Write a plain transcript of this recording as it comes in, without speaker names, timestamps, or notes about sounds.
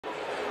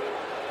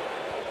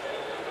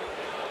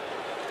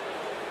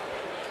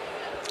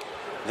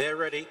They're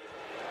ready.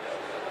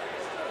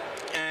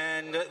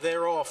 And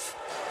they're off.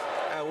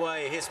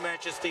 Away. His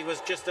Majesty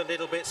was just a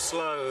little bit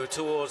slow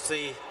towards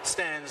the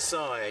stand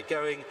side.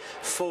 Going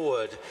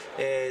forward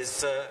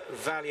is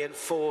Valiant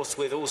Force,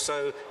 with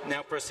also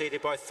now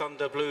preceded by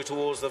Thunder Blue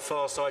towards the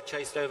far side,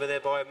 chased over there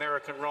by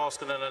American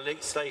Rascal and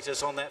Elite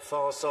Status on that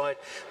far side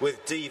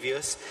with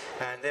Devious,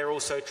 and they're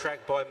also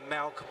tracked by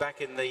Malk back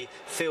in the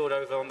field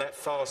over on that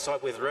far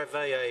side with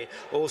Reveille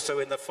also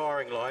in the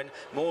firing line.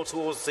 More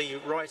towards the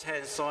right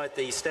hand side,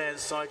 the stand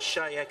side,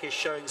 Shayak is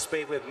showing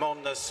speed with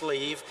Mon the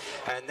Sleeve,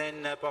 and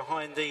then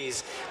behind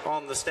these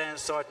on the stand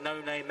side,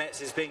 No Name Metz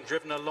is being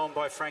driven along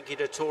by Frankie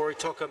Dettori,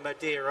 Toca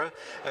Madeira,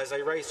 as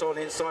they race on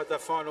inside the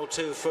final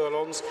 2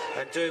 furlongs,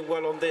 and doing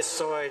well on this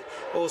side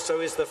also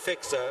is the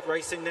Fixer,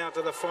 racing now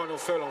to the final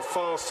furlong.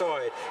 Far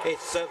side,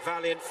 it's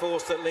Valiant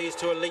Force that leads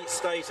to Elite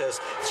Status,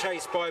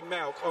 chased by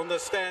Malk. On the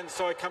stand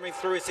side coming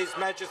through is His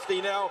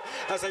Majesty now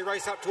as they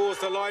race up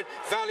towards the line.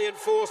 Valiant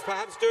Force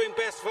perhaps doing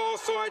best far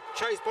side,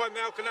 chased by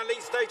Malk and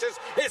Elite Status.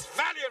 It's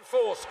Valiant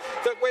Force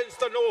that wins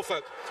the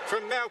Norfolk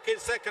from Malk in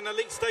second,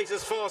 Elite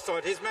Status far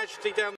side. His Majesty down